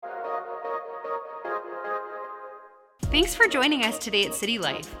Thanks for joining us today at City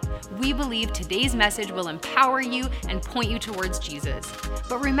Life. We believe today's message will empower you and point you towards Jesus.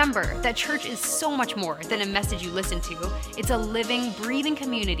 But remember that church is so much more than a message you listen to. It's a living, breathing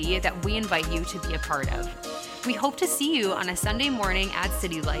community that we invite you to be a part of. We hope to see you on a Sunday morning at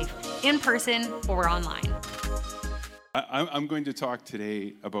City Life, in person or online. I'm going to talk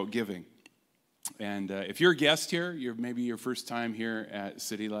today about giving. And if you're a guest here, maybe your first time here at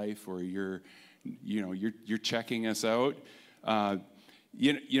City Life, or you're checking us out,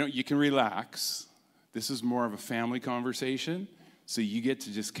 you can relax. This is more of a family conversation, so you get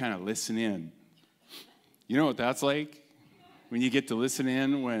to just kind of listen in. You know what that's like? When you get to listen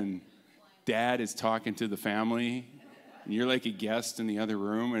in when Dad is talking to the family, and you're like a guest in the other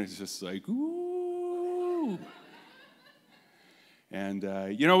room, and it's just like, ooh. And,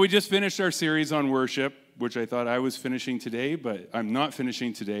 we just finished our series on worship, which I thought I was finishing today, but I'm not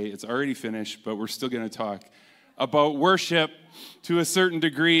finishing today. It's already finished, but we're still going to talk about worship to a certain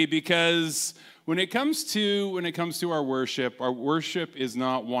degree, because when it comes to our worship is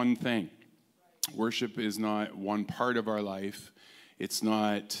not one thing. Worship is not one part of our life. It's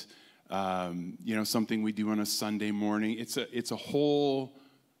not, something we do on a Sunday morning. It's a whole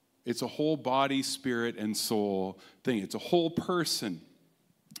body, spirit, and soul thing. It's a whole person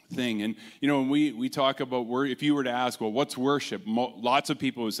thing. And, when we talk about worship, if you were to ask, well, what's worship? Lots of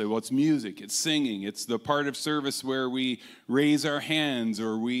people would say, well, it's music, it's singing, it's the part of service where we raise our hands,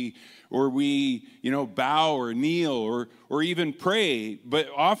 or we bow or kneel or even pray. But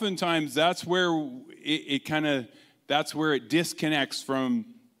oftentimes that's where it disconnects from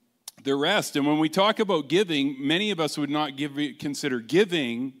the rest. And when we talk about giving, many of us would not consider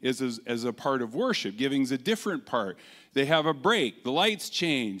giving as a part of worship. Giving's a different part. They have a break. The lights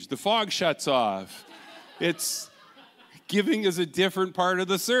change. The fog shuts off. Giving is a different part of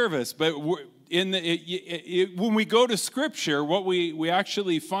the service. But when we go to Scripture, what we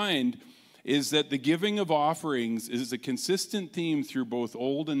actually find is that the giving of offerings is a consistent theme through both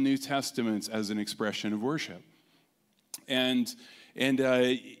Old and New Testaments as an expression of worship. And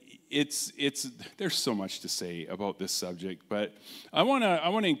there's so much to say about this subject, but I want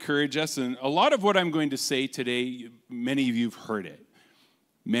to encourage us, and a lot of what I'm going to say today, many of you have heard it.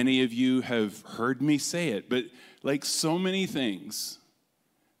 Many of you have heard me say it, but like so many things,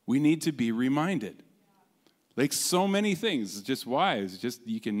 we need to be reminded. Like so many things, just wives,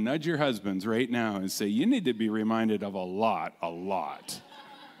 you can nudge your husbands right now and say, you need to be reminded of a lot.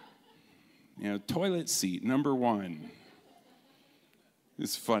 Toilet seat, number one.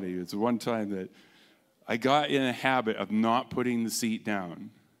 It's funny. It's one time that I got in a habit of not putting the seat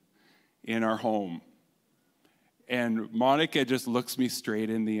down in our home. And Monica just looks me straight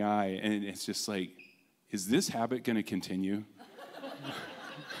in the eye, and it's just like, is this habit going to continue?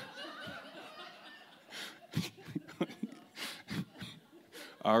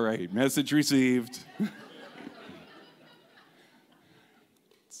 All right, message received.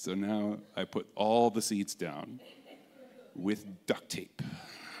 So now I put all the seats down with duct tape.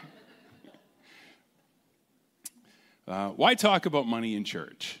 Why talk about money in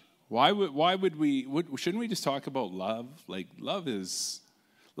church? Shouldn't we just talk about love? Like, love's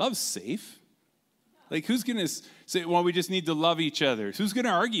safe. Like, who's going to say, well, we just need to love each other? Who's going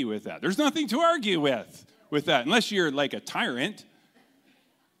to argue with that? There's nothing to argue with that, unless you're like a tyrant.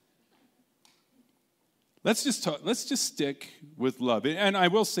 Let's just stick with love. And I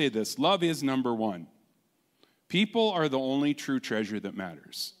will say this, love is number one. People are the only true treasure that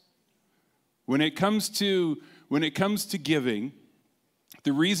matters. When it comes to giving,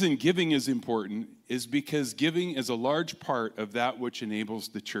 the reason giving is important is because giving is a large part of that which enables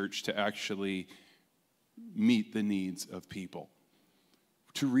the church to actually meet the needs of people,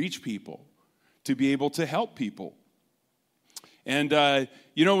 to reach people, to be able to help people. And,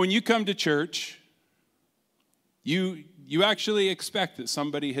 when you come to church, you actually expect that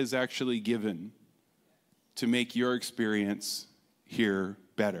somebody has actually given to make your experience here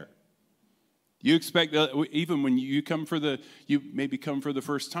better. You expect that even when you maybe come for the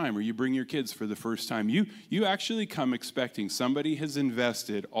first time, or you bring your kids for the first time, you actually come expecting somebody has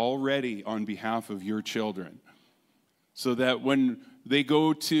invested already on behalf of your children, so that when they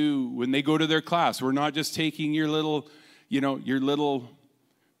go to their class, we're not just taking your little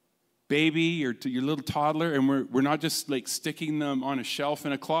baby or your little toddler, and we're not just like sticking them on a shelf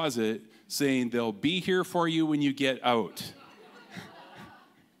in a closet, saying they'll be here for you when you get out.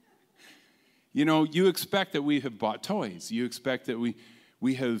 You expect that we have bought toys. You expect that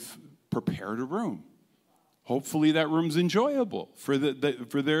we have prepared a room. Hopefully that room's enjoyable for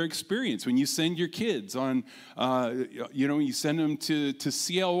their experience. When you send your kids on, you send them to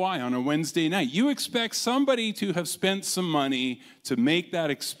CLY on a Wednesday night, you expect somebody to have spent some money to make that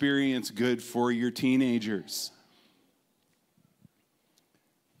experience good for your teenagers.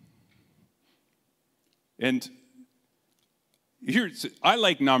 And I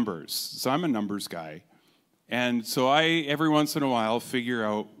like numbers, so I'm a numbers guy. And so I, every once in a while, figure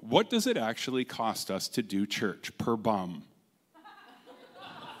out, what does it actually cost us to do church per bum?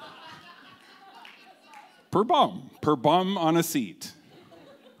 Per bum on a seat.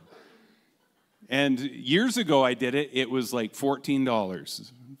 And years ago I did it, it was like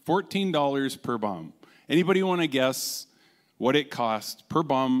 $14. $14 per bum. Anybody want to guess what it cost per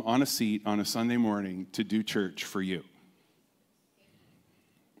bum on a seat on a Sunday morning to do church for you?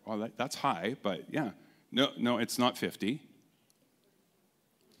 Well, that's high, but yeah. No, it's not 50.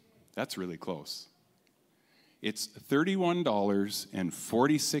 That's really close. It's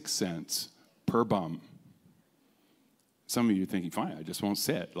 $31.46 per bum. Some of you are thinking, fine, I just won't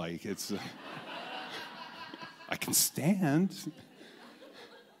sit. Like, it's, I can stand.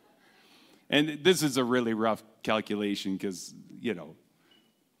 And this is a really rough calculation because,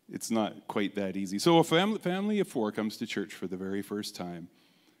 it's not quite that easy. So a family of 4 comes to church for the very first time.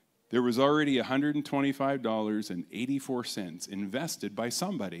 There was already $125.84 invested by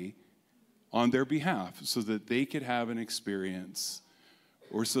somebody on their behalf so that they could have an experience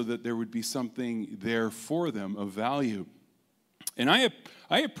or so that there would be something there for them of value. And I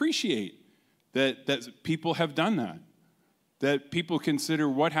appreciate that people have done that people consider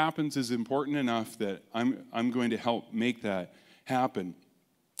what happens is important enough that I'm going to help make that happen.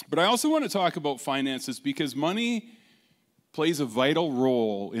 But I also want to talk about finances because money plays a vital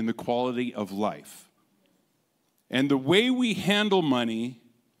role in the quality of life. And the way we handle money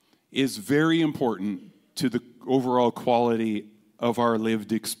is very important to the overall quality of our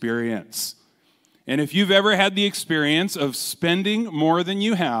lived experience. And if you've ever had the experience of spending more than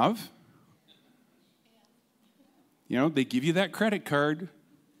you have, they give you that credit card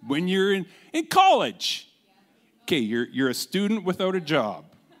when you're in college. Okay, you're a student without a job.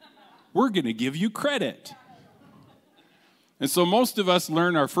 We're going to give you credit. And so most of us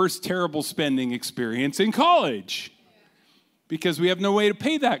learn our first terrible spending experience in college because we have no way to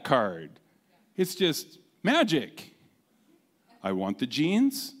pay that card. It's just magic. I want the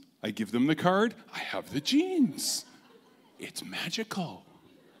jeans. I give them the card. I have the jeans. It's magical.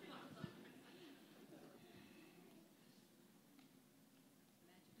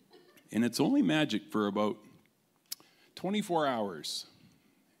 And it's only magic for about 24 hours.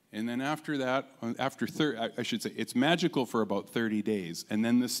 And then after that, it's magical for about 30 days. And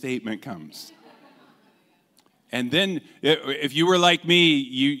then the statement comes. And then, if you were like me,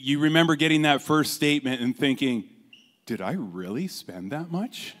 you remember getting that first statement and thinking, did I really spend that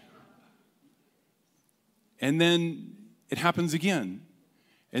much? And then it happens again.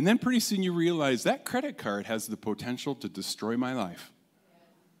 And then pretty soon you realize that credit card has the potential to destroy my life.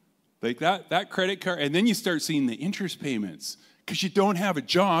 Like that credit card, and then you start seeing the interest payments. Because you don't have a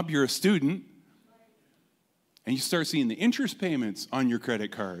job, you're a student, and you start seeing the interest payments on your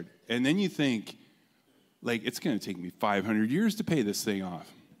credit card, and then you think, like, it's going to take me 500 years to pay this thing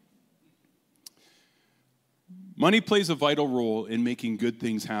off. Money plays a vital role in making good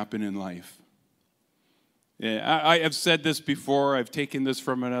things happen in life. Yeah, I have said this before. I've taken this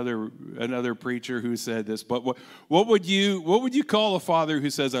from another preacher who said this. But what would you call a father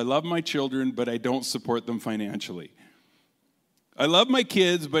who says, "I love my children, but I don't support them financially"? I love my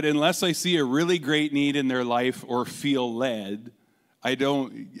kids, but unless I see a really great need in their life or feel led, I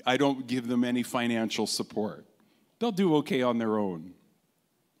don't give them any financial support. They'll do okay on their own.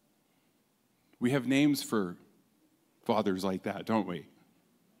 We have names for fathers like that, don't we?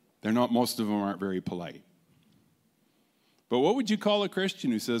 Most of them aren't very polite. But what would you call a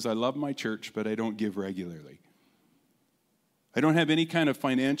Christian who says, "I love my church, but I don't give regularly"? I don't have any kind of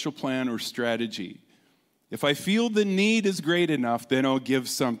financial plan or strategy. If I feel the need is great enough, then I'll give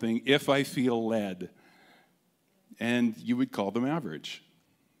something if I feel led. And you would call them average,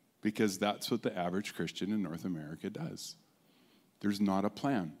 because that's what the average Christian in North America does. There's not a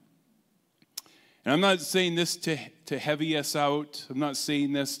plan. And I'm not saying this to heavy us out. I'm not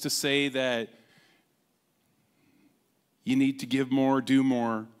saying this to say that you need to give more, do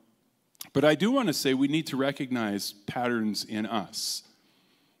more. But I do want to say we need to recognize patterns in us.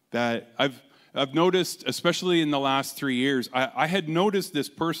 That I've noticed, especially in the last 3 years, I had noticed this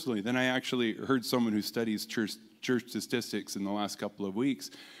personally. Then I actually heard someone who studies church statistics in the last couple of weeks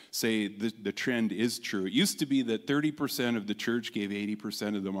say the trend is true. It used to be that 30% of the church gave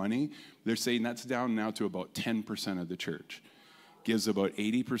 80% of the money. They're saying that's down now to about 10% of the church gives about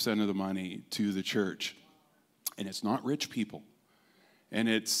 80% of the money to the church. And it's not rich people. And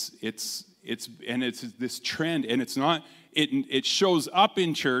it's this trend, and it's not, it shows up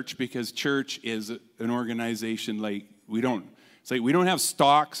in church because church is an organization like we don't have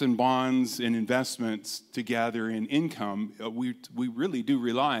stocks and bonds and investments to gather in income. We really do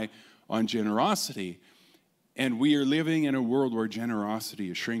rely on generosity. And we are living in a world where generosity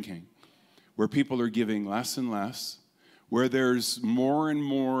is shrinking, where people are giving less and less, where there's more and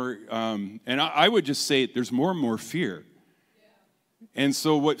more, and I would just say there's more and more fear. And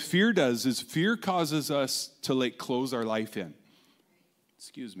so what fear does is fear causes us to like close our life in.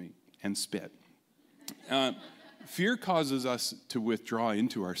 And spit. Fear causes us to withdraw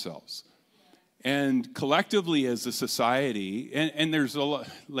into ourselves. And collectively as a society, and there's a lot,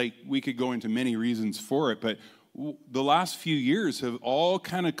 like we could go into many reasons for it, but the last few years have all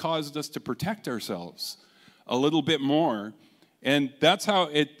kind of caused us to protect ourselves a little bit more. And that's how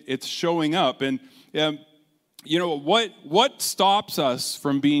it's showing up. And you know, what stops us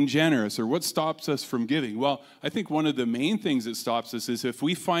from being generous, or what stops us from giving? Well, I think one of the main things that stops us is if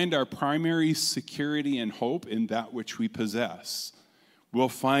we find our primary security and hope in that which we possess, we'll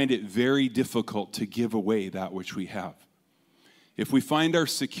find it very difficult to give away that which we have. If we find our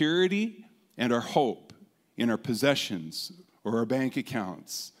security and our hope in our possessions or our bank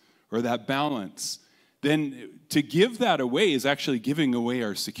accounts or that balance, then to give that away is actually giving away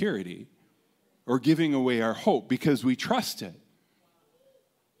our security or giving away our hope because we trust it.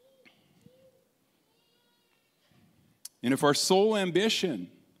 And if our sole ambition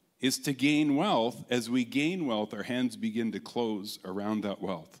is to gain wealth, as we gain wealth, our hands begin to close around that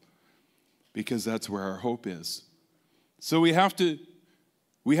wealth because that's where our hope is. So we have to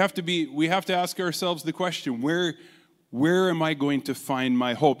ask ourselves the question, where am I going to find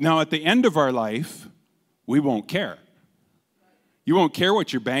my hope? Now, at the end of our life, we won't care. You won't care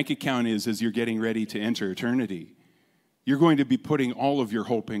what your bank account is as you're getting ready to enter eternity. You're going to be putting all of your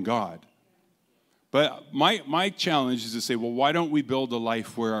hope in God. But my challenge is to say, well, why don't we build a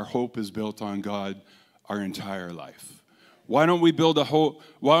life where our hope is built on God our entire life? Why don't we build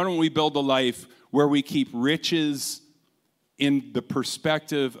a life where we keep riches in the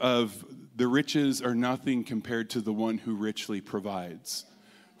perspective of the riches are nothing compared to the one who richly provides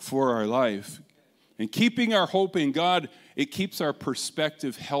for our life? And keeping our hope in God, it keeps our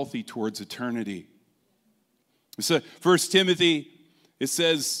perspective healthy towards eternity. So 1 Timothy, it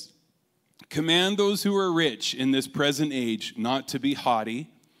says, command those who are rich in this present age not to be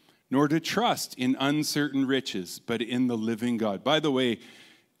haughty, nor to trust in uncertain riches, but in the living God. By the way,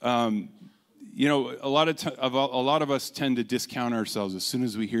 you know, a lot of us tend to discount ourselves as soon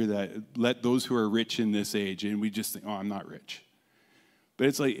as we hear that. Let those who are rich in this age, and we just think, oh, I'm not rich. But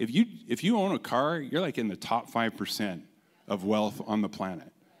it's like, if you own a car, you're like in the top 5% of wealth on the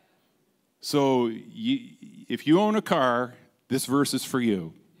planet. So if you own a car, this verse is for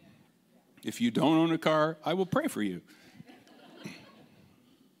you. If you don't own a car, I will pray for you.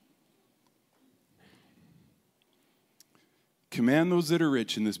 Command those that are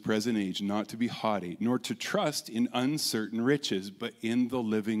rich in this present age not to be haughty, nor to trust in uncertain riches, but in the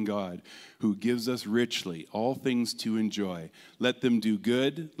living God, who gives us richly all things to enjoy. Let them do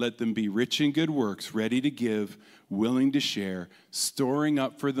good, let them be rich in good works, ready to give, willing to share, storing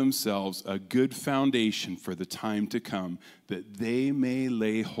up for themselves a good foundation for the time to come, that they may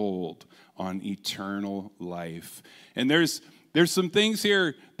lay hold on eternal life. And there's some things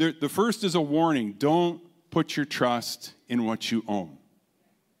here. The first is a warning. Don't put your trust in what you own.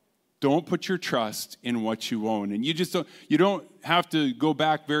 Don't put your trust in what you own. And you don't have to go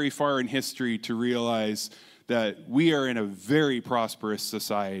back very far in history to realize that we are in a very prosperous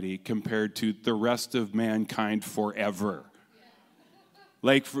society compared to the rest of mankind forever.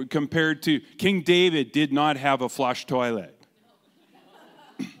 Like compared to King David did not have a flush toilet.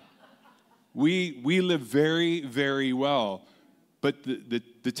 We live very, very well. But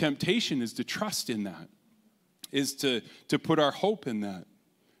the temptation is to trust in that, is to put our hope in that.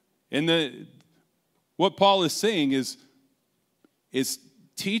 And what Paul is saying is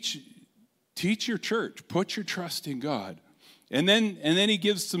teach your church, put your trust in God. And then he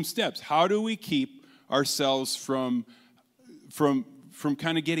gives some steps. How do we keep ourselves from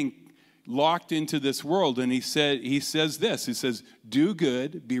kind of getting locked into this world? And he says this. He says, do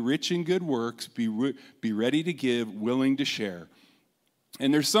good, be rich in good works, be ready to give, willing to share.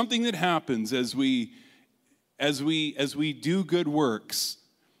 And there's something that happens as we do good works.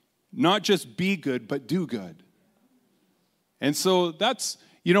 Not just be good, but do good. And so that's,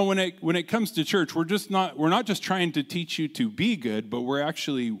 when it comes to church, we're not just trying to teach you to be good, but we're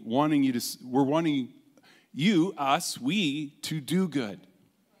actually wanting we to do good.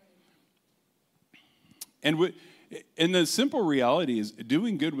 And the simple reality is,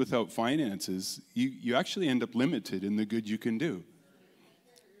 doing good without finances, you actually end up limited in the good you can do.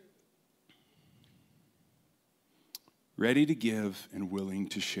 Ready to give and willing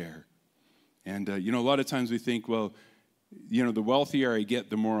to share. And, a lot of times we think, well, the wealthier I get,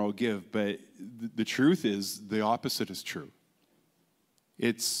 the more I'll give. But the truth is, the opposite is true.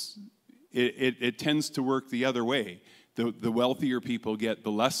 It tends to work the other way. The wealthier people get,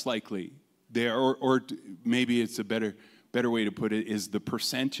 the less likely they are, or maybe it's a better way to put it, is the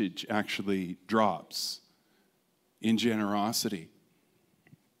percentage actually drops in generosity.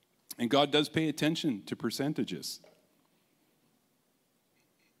 And God does pay attention to percentages.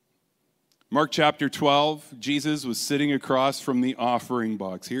 Mark chapter 12, Jesus was sitting across from the offering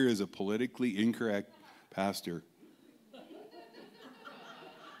box. Here is a politically incorrect pastor.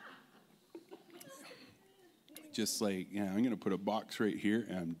 Just like, I'm going to put a box right here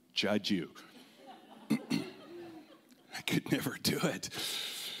and judge you. I could never do it.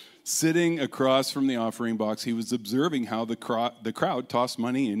 Sitting across from the offering box, he was observing how the crowd tossed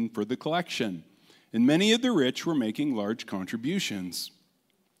money in for the collection. And many of the rich were making large contributions.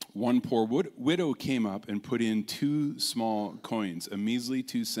 One poor widow came up and put in 2 small coins, a measly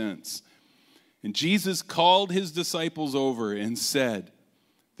 2 cents. And Jesus called his disciples over and said,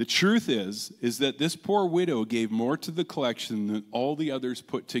 the truth is that this poor widow gave more to the collection than all the others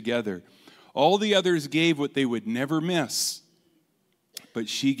put together. All the others gave what they would never miss, but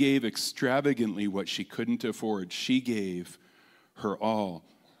she gave extravagantly what she couldn't afford. She gave her all.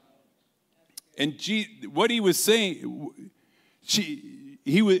 And what he was saying,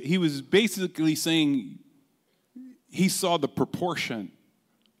 he was basically saying he saw the proportion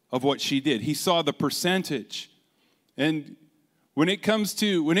of what she did. He saw the percentage. And when it comes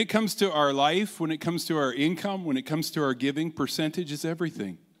to our life, when it comes to our income, when it comes to our giving, percentage is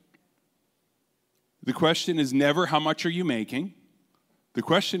everything. The question is never how much are you making. The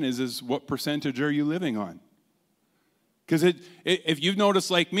question is what percentage are you living on? Because if you've noticed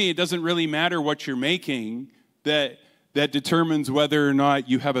like me, it doesn't really matter what you're making that determines whether or not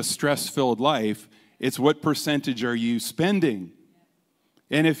you have a stress-filled life. It's what percentage are you spending.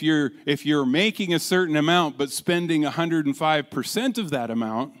 And if you're making a certain amount but spending 105% of that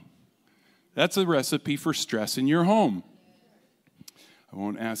amount, that's a recipe for stress in your home. I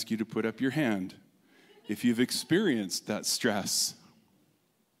won't ask you to put up your hand if you've experienced that stress.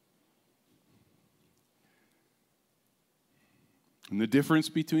 And the difference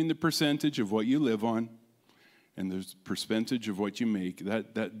between the percentage of what you live on and the percentage of what you make,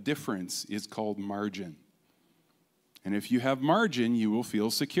 that difference is called margin. And if you have margin, you will feel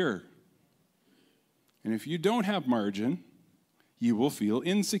secure. And if you don't have margin, you will feel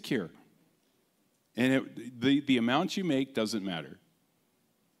insecure. And the amount you make doesn't matter.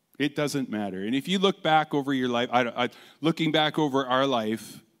 It doesn't matter. And if you look back over your life, looking back over our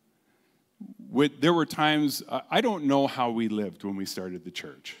life, there were times, I don't know how we lived when we started the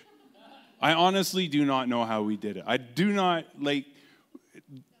church. I honestly do not know how we did it. I do not,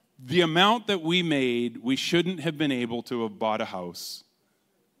 the amount that we made, we shouldn't have been able to have bought a house.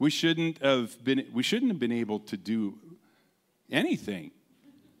 We shouldn't have been able to do anything.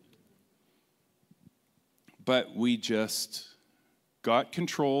 But we just got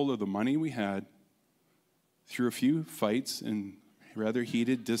control of the money we had through a few fights and rather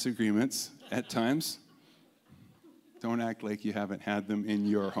heated disagreements at times. Don't act like you haven't had them in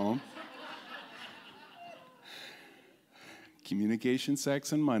your home. Communication,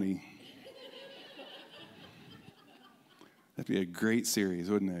 sex, and money. That'd be a great series,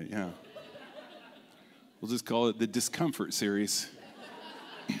 wouldn't it? Yeah. We'll just call it the Discomfort series.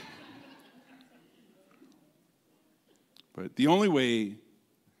 But the only way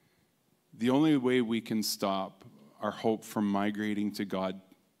we can stop our hope from migrating to God,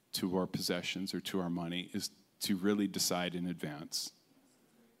 to our possessions or to our money, is to really decide in advance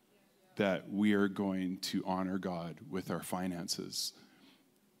that we are going to honor God with our finances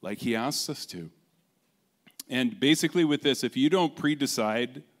like he asks us to. And basically with this, if you don't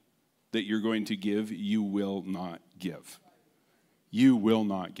pre-decide that you're going to give, you will not give. You will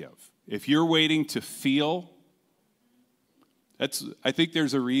not give. If you're waiting to feel, I think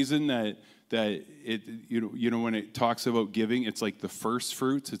there's a reason that it, when it talks about giving, it's like the first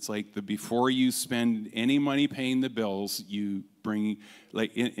fruits. It's like before you spend any money paying the bills, you bring,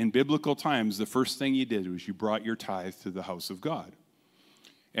 like in biblical times, the first thing you did was you brought your tithe to the house of God.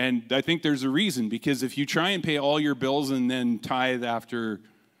 And I think there's a reason, because if you try and pay all your bills and then tithe after,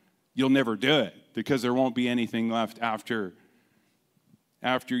 you'll never do it, because there won't be anything left after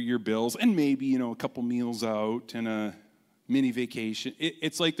your bills, and maybe, a couple meals out and a mini vacation.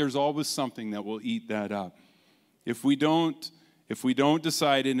 It's like there's always something that will eat that up. If we don't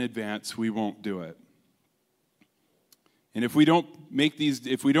decide in advance, we won't do it. And if we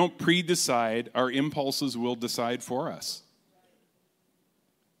don't pre-decide, our impulses will decide for us.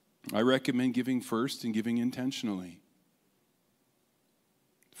 I recommend giving first and giving intentionally.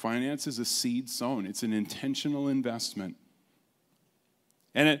 Finance is a seed sown. It's an intentional investment.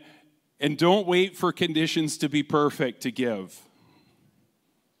 And don't wait for conditions to be perfect to give.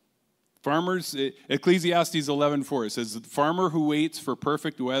 Farmers, Ecclesiastes 11:4, it says, the farmer who waits for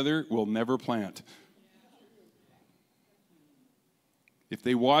perfect weather will never plant. If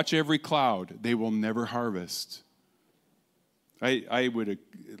they watch every cloud, they will never harvest. I would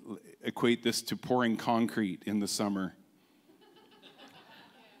equate this to pouring concrete in the summer.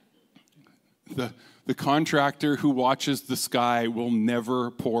 The contractor who watches the sky will never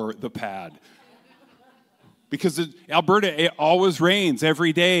pour the pad. Because Alberta, it always rains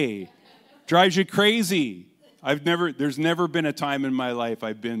every day. Drives you crazy. There's never been a time in my life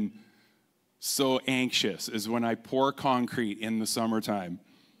I've been so anxious as when I pour concrete in the summertime.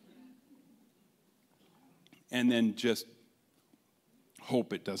 And then just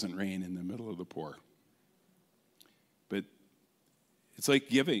hope it doesn't rain in the middle of the pour. But it's like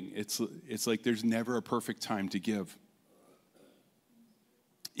giving. It's like there's never a perfect time to give.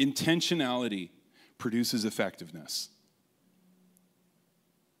 Intentionality produces effectiveness.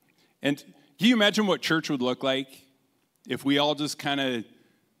 And can you imagine what church would look like if we all just kind of,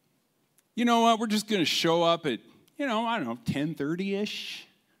 you know what, we're just going to show up at, 10:30-ish.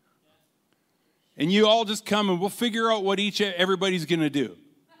 And you all just come and we'll figure out what everybody's going to do.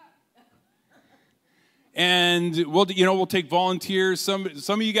 And we'll take volunteers. Some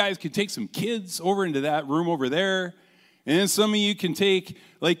of you guys can take some kids over into that room over there. And then some of you can take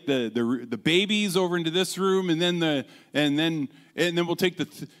like the babies over into this room, and then we'll take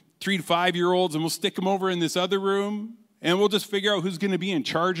the 3 to 5 year olds and we'll stick them over in this other room, and we'll just figure out who's going to be in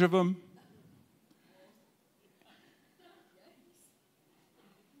charge of them.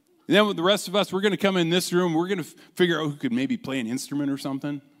 And then with the rest of us, we're going to come in this room. We're going to figure out who could maybe play an instrument or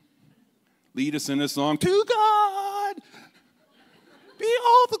something. Lead us in a song. To God be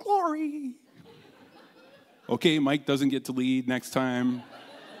all the glory. Okay, Mike doesn't get to lead next time.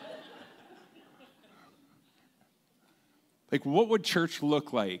 Like, what would church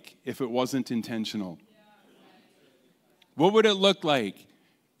look like if it wasn't intentional? What would it look like?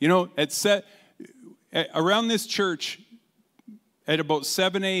 Around this church, at about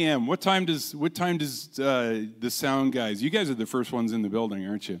 7 a.m., what time does the sound guys? You guys are the first ones in the building,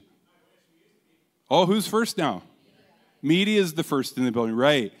 aren't you? Oh, who's first now? Media is the first in the building,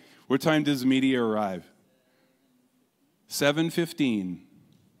 right? What time does media arrive? 7:15.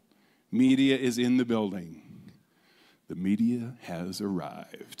 Media is in the building. The media has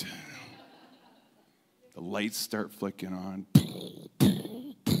arrived. The lights start flicking on.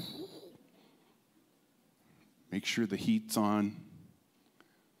 Make sure the heat's on.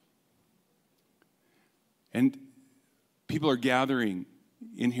 And people are gathering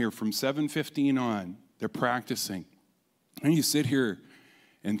in here from 7:15 on. They're practicing. And you sit here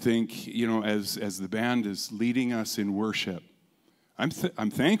and think, as the band is leading us in worship, I'm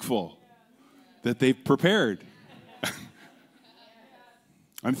thankful that they've prepared.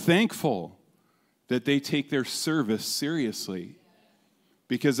 I'm thankful that they take their service seriously.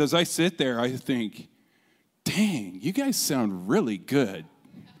 Because as I sit there, I think, dang, you guys sound really good.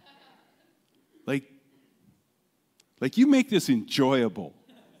 Like you make this enjoyable.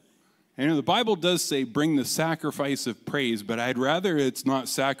 And the Bible does say, bring the sacrifice of praise, but I'd rather it's not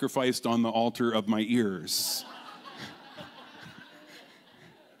sacrificed on the altar of my ears.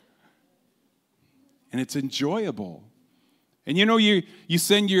 And it's enjoyable. And you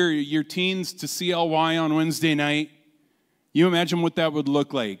send your teens to CLY on Wednesday night. You imagine what that would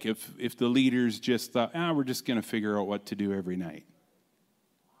look like if the leaders just thought, we're just going to figure out what to do every night.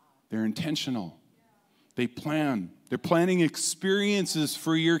 They're intentional. They plan. They're planning experiences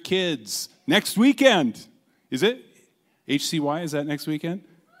for your kids. Next weekend. Is it? HCY, is that next weekend?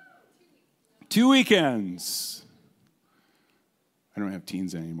 2 weekends. I don't have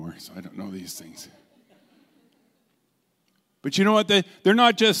teens anymore, so I don't know these things. But you know what? They're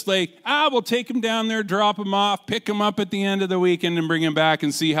not just like, we'll take them down there, drop them off, pick them up at the end of the weekend and bring them back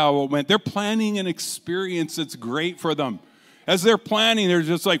and see how it went. They're planning an experience that's great for them. As they're planning, they're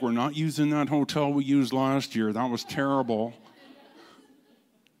just like, we're not using that hotel we used last year. That was terrible.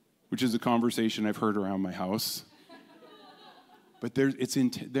 which is a conversation I've heard around my house. But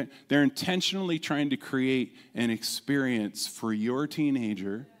they're intentionally trying to create an experience for your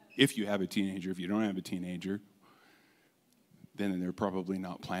teenager, if you have a teenager. If you don't have a teenager, then they're probably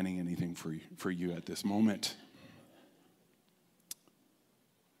not planning anything for you at this moment.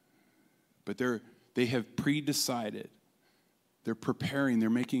 But they have pre-decided. They're preparing. They're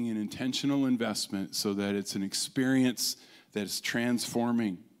making an intentional investment so that it's an experience that is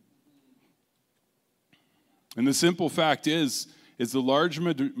transforming. And the simple fact is the large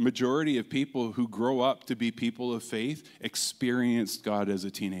majority of people who grow up to be people of faith experienced God as a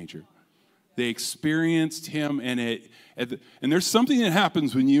teenager. They experienced him, and there's something that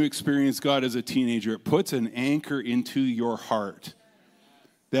happens when you experience God as a teenager. It puts an anchor into your heart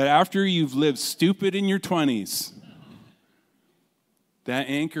that after you've lived stupid in your 20s, that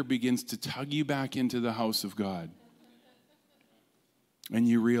anchor begins to tug you back into the house of God. And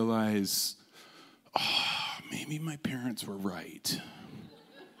you realize, maybe my parents were right.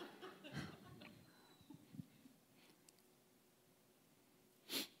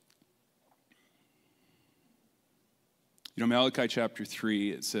 You know, Malachi chapter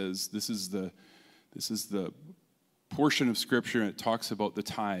 3, it says, this is the portion of Scripture that talks about the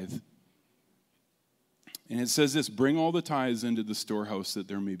tithe. And it says this, bring all the tithes into the storehouse that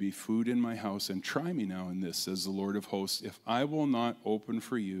there may be food in my house, and try me now in this, says the Lord of hosts, if I will not open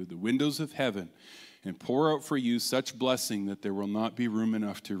for you the windows of heaven and pour out for you such blessing that there will not be room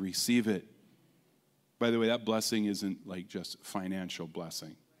enough to receive it. By the way, that blessing isn't like just financial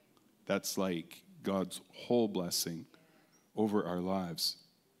blessing. That's like God's whole blessing over our lives.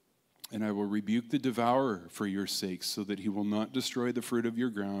 And I will rebuke the devourer for your sakes, so that he will not destroy the fruit of your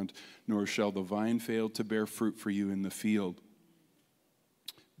ground, nor shall the vine fail to bear fruit for you in the field.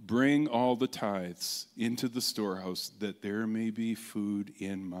 Bring all the tithes into the storehouse, that there may be food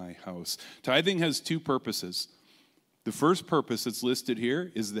in my house. Tithing has two purposes. The first purpose that's listed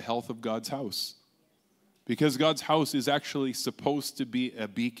here is the health of God's house. Because God's house is actually supposed to be a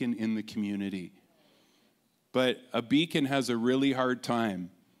beacon in the community. But a beacon has a really hard time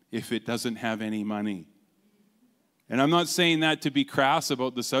if it doesn't have any money. And I'm not saying that to be crass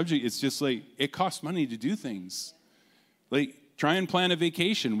about the subject. It's just like, it costs money to do things. Like, try and plan a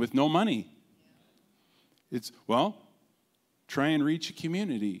vacation with no money. Try and reach a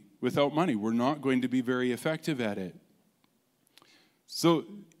community without money. We're not going to be very effective at it. So,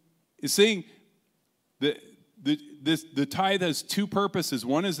 it's saying that the tithe has two purposes.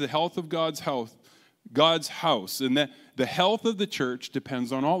 One is the health of God's house, and that the health of the church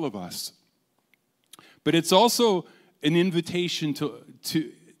depends on all of us. But it's also an invitation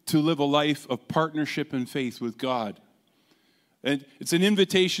to live a life of partnership and faith with God. And it's an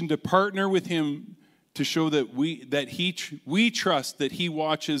invitation to partner with him to show that we trust that he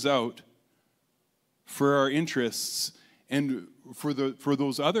watches out for our interests and for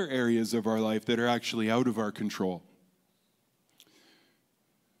those other areas of our life that are actually out of our control.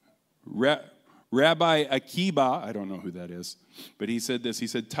 Rabbi Akiba, I don't know who that is, but he said this. He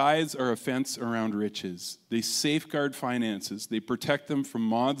said, tithes are a fence around riches. They safeguard finances. They protect them from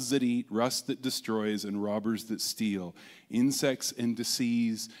moths that eat, rust that destroys, and robbers that steal, insects and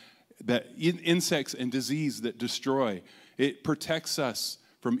disease that destroy. It protects us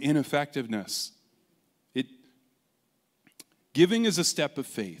from ineffectiveness. Giving is a step of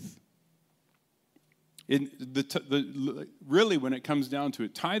faith. Really, when it comes down to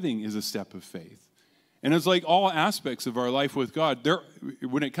it, tithing is a step of faith. And it's like all aspects of our life with God,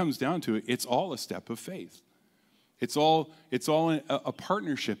 when it comes down to it, it's all a step of faith. It's all a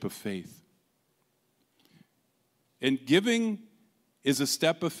partnership of faith. And giving is a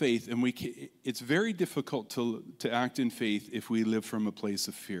step of faith, and it's very difficult to act in faith if we live from a place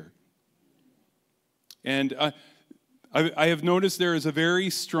of fear. And I have noticed there is a very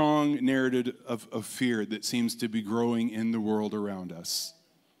strong narrative of fear that seems to be growing in the world around us.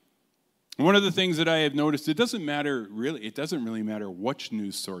 And one of the things that I have noticed, it doesn't really matter which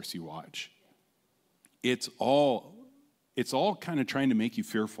news source you watch. It's all kind of trying to make you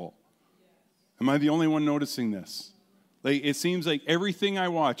fearful. Am I the only one noticing this? Like, it seems like everything I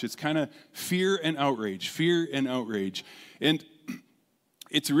watch, it's kind of fear and outrage. And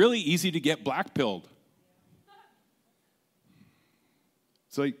it's really easy to get black-pilled.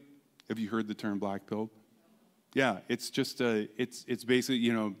 It's like, have you heard the term black-pilled? Yeah, it's just it's basically,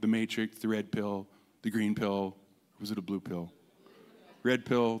 the Matrix, the red pill, the green pill, or was it a blue pill? Red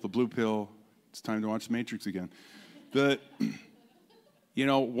pill, the blue pill. It's time to watch the Matrix again.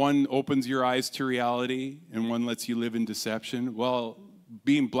 One opens your eyes to reality and one lets you live in deception. Well,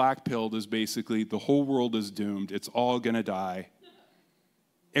 being black-pilled is basically the whole world is doomed. It's all going to die.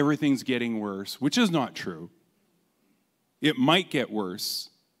 everything's getting worse, which is not true. It might get worse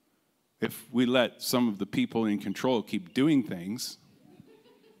if we let some of the people in control keep doing things.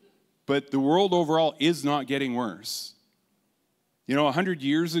 But the world overall is not getting worse. 100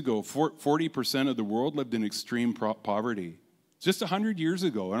 years ago, 40% of the world lived in extreme poverty. Just 100 years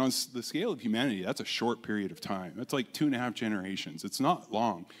ago. And on the scale of humanity, that's a short period of time. That's like 2.5 generations. It's not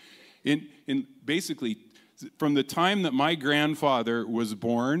long. In basically, from the time that my grandfather was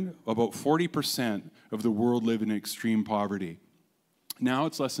born, about 40% of the world lived in extreme poverty. Now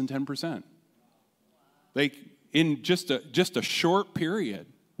it's less than 10%. Like in just a short period,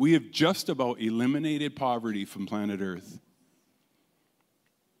 we have just about eliminated poverty from planet Earth.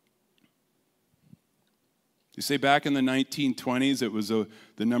 You say back in the 1920s, it was the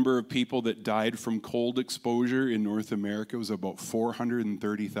number of people that died from cold exposure in North America was about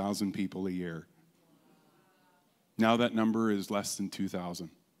 430,000 people a year. Now that number is less than 2,000.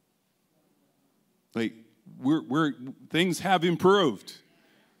 Like, things have improved.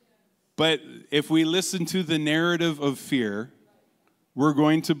 But if we listen to the narrative of fear, we're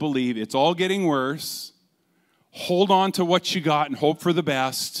going to believe it's all getting worse. Hold on to what you got and hope for the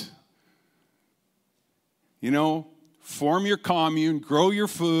best. Form your commune, grow your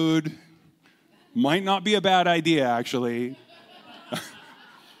food. Might not be a bad idea, actually,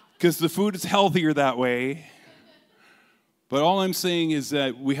 because the food is healthier that way. But all I'm saying is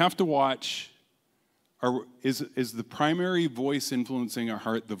that we have to watch, is the primary voice influencing our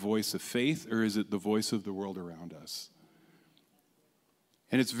heart the voice of faith, or is it the voice of the world around us?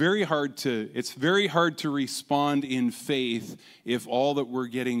 And it's very hard to respond in faith if all that we're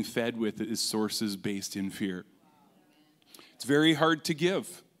getting fed with is sources based in fear. It's very hard to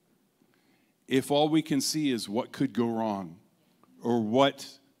give if all we can see is what could go wrong, or what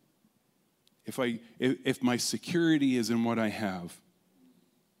if my security is in what I have.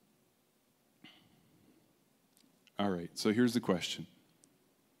 All right, so here's the question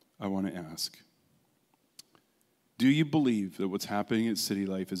I want to ask. Do you believe that what's happening at City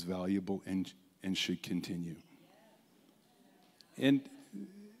Life is valuable and should continue? And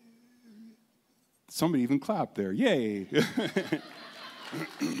somebody even clapped there. Yay!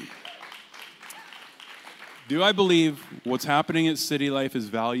 Do I believe what's happening at City Life is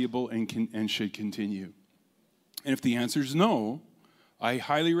valuable and should continue? And if the answer is no, I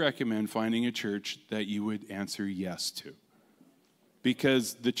highly recommend finding a church that you would answer yes to.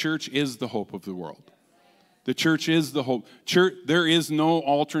 Because the church is the hope of the world. The church is the hope. There is no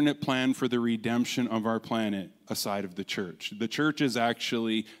alternate plan for the redemption of our planet aside of the church. The church is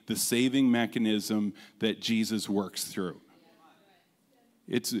actually the saving mechanism that Jesus works through.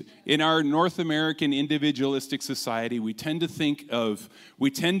 It's in our North American individualistic society, we tend to think of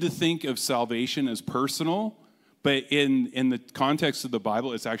salvation as personal, but in the context of the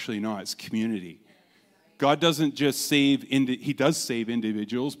Bible, it's actually not. It's community. God doesn't just save, he does save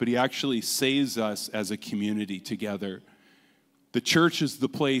individuals, but he actually saves us as a community together. The church is the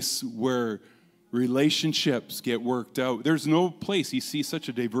place where relationships get worked out. There's no place you see such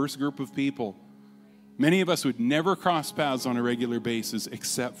a diverse group of people. Many of us would never cross paths on a regular basis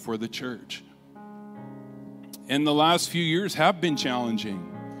except for the church. And the last few years have been challenging.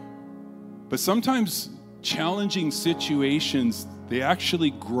 But sometimes challenging situations, they actually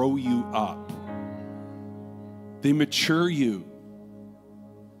grow you up. They mature you.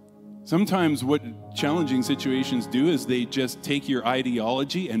 Sometimes what challenging situations do is they just take your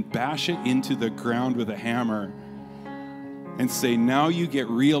ideology and bash it into the ground with a hammer and say, now you get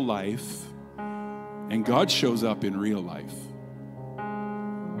real life, and God shows up in real life.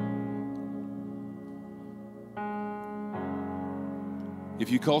 If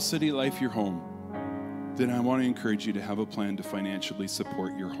you call City Life your home, then I want to encourage you to have a plan to financially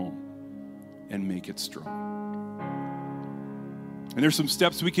support your home and make it strong. And there's some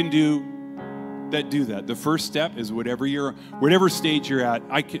steps we can do that. The first step is whatever stage you're at.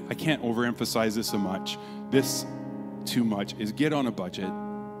 I can't overemphasize this too much, is get on a budget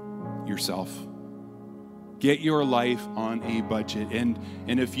yourself. Get your life on a budget. And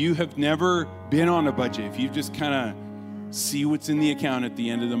if you have never been on a budget, if you just kind of see what's in the account at the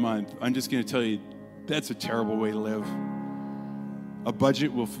end of the month, I'm just going to tell you, that's a terrible way to live. A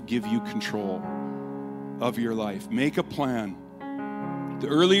budget will give you control of your life. Make a plan. The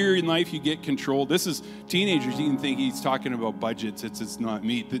earlier in life you get control, this is teenagers, you can think he's talking about budgets, it's not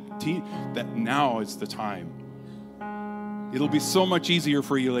me. That now is the time. It'll be so much easier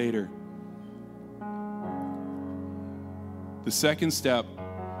for you later. The second step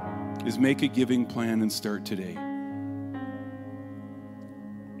is make a giving plan and start today.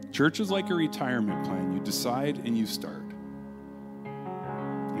 Church is like a retirement plan. You decide and you start.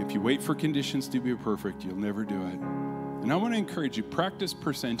 If you wait for conditions to be perfect, you'll never do it. And I want to encourage you, practice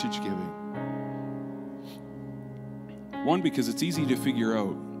percentage giving. One, because it's easy to figure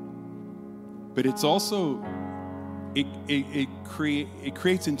out, but it's also, it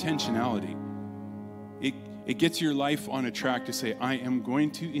creates intentionality. It gets your life on a track to say, I am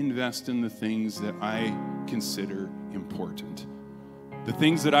going to invest in the things that I consider important. The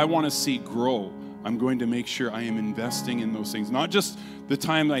things that I want to see grow, I'm going to make sure I am investing in those things. Not just the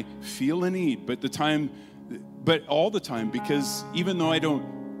time I feel a need, but all the time, because even though I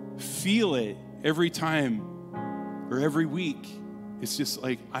don't feel it every time or every week, it's just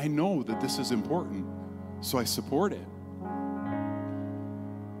like, I know that this is important, so I support it.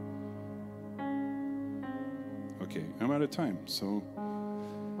 Okay, I'm out of time, so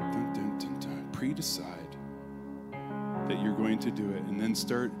pre-decide that you're going to do it, and then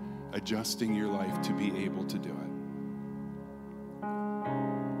start adjusting your life to be able to do it.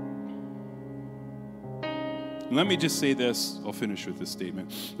 And let me just say this, I'll finish with this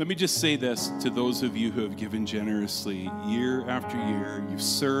statement. Let me just say this to those of you who have given generously year after year. You've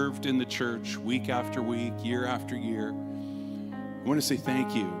served in the church week after week, year after year. I want to say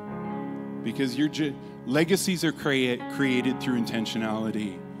thank you, because your legacies are created through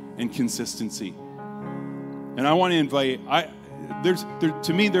intentionality and consistency. And I want to invite,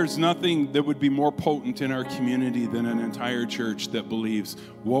 to me, there's nothing that would be more potent in our community than an entire church that believes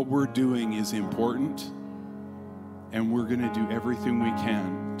what we're doing is important, and we're going to do everything we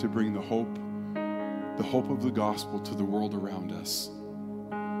can to bring the hope of the gospel to the world around us.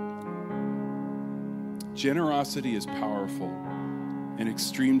 Generosity is powerful, and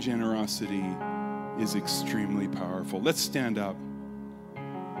extreme generosity is extremely powerful. Let's stand up.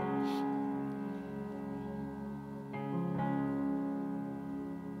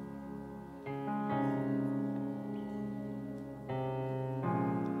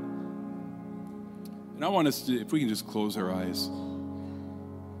 And I want us to, if we can just close our eyes.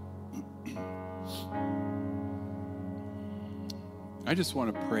 I just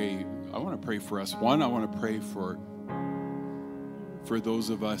want to pray. I want to pray for us. One, I want to pray for those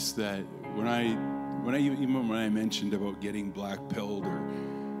of us that when I mentioned about getting black-pilled or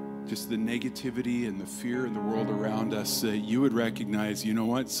just the negativity and the fear in the world around us, you would recognize, you know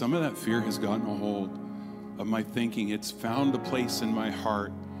what? Some of that fear has gotten a hold of my thinking. It's found a place in my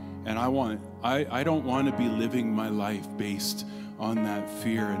heart. And I don't want to be living my life based on that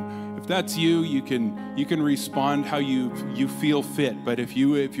fear. And if that's you, you can respond how you feel fit. But if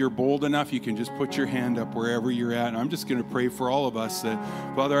you're bold enough, you can just put your hand up wherever you're at. And I'm just going to pray for all of us that,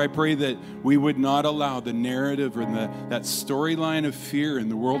 Father, I pray that we would not allow the narrative or that storyline of fear in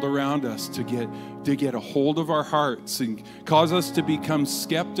the world around us to get a hold of our hearts and cause us to become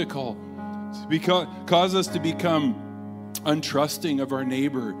skeptical, cause us to become untrusting of our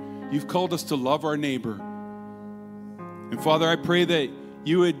neighbor. You've called us to love our neighbor. And Father, I pray that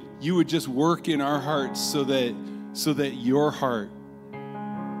you would just work in our hearts so that your heart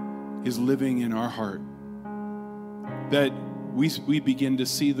is living in our heart. That we begin to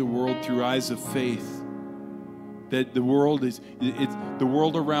see the world through eyes of faith. That the world the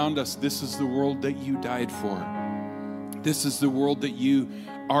world around us, this is the world that you died for. This is the world that you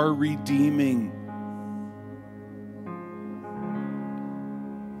are redeeming.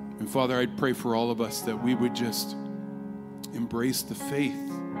 And Father, I'd pray for all of us that we would just embrace the faith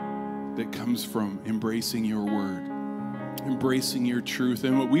that comes from embracing your word, embracing your truth,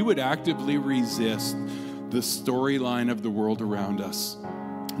 and we would actively resist the storyline of the world around us.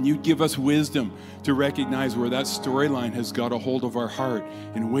 And you'd give us wisdom to recognize where that storyline has got a hold of our heart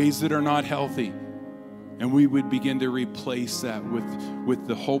in ways that are not healthy. And we would begin to replace that with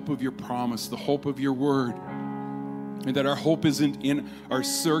the hope of your promise, the hope of your word. And that our hope isn't in our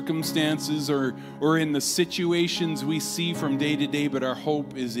circumstances or in the situations we see from day to day, but our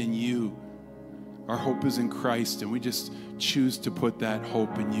hope is in you. Our hope is in Christ, and we just choose to put that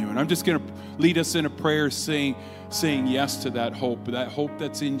hope in you. And I'm just going to lead us in a prayer saying yes to that hope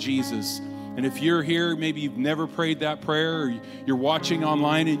that's in Jesus. And if you're here, maybe you've never prayed that prayer, or you're watching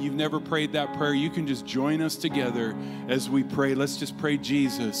online and you've never prayed that prayer, you can just join us together as we pray. Let's just pray.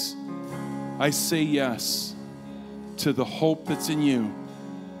 Jesus, I say yes to the hope that's in you.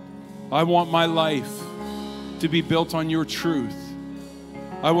 I want my life to be built on your truth.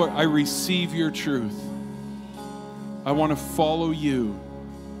 I receive your truth. I want to follow you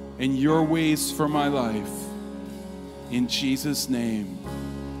and your ways for my life. In Jesus' name,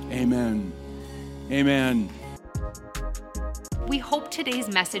 amen. Amen. We hope today's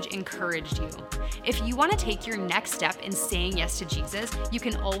message encouraged you. If you want to take your next step in saying yes to Jesus, you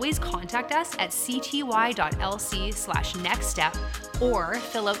can always contact us at cty.lc/nextstep or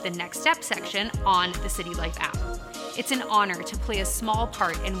fill out the Next Step section on the City Life app. It's an honor to play a small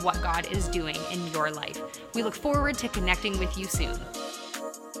part in what God is doing in your life. We look forward to connecting with you soon.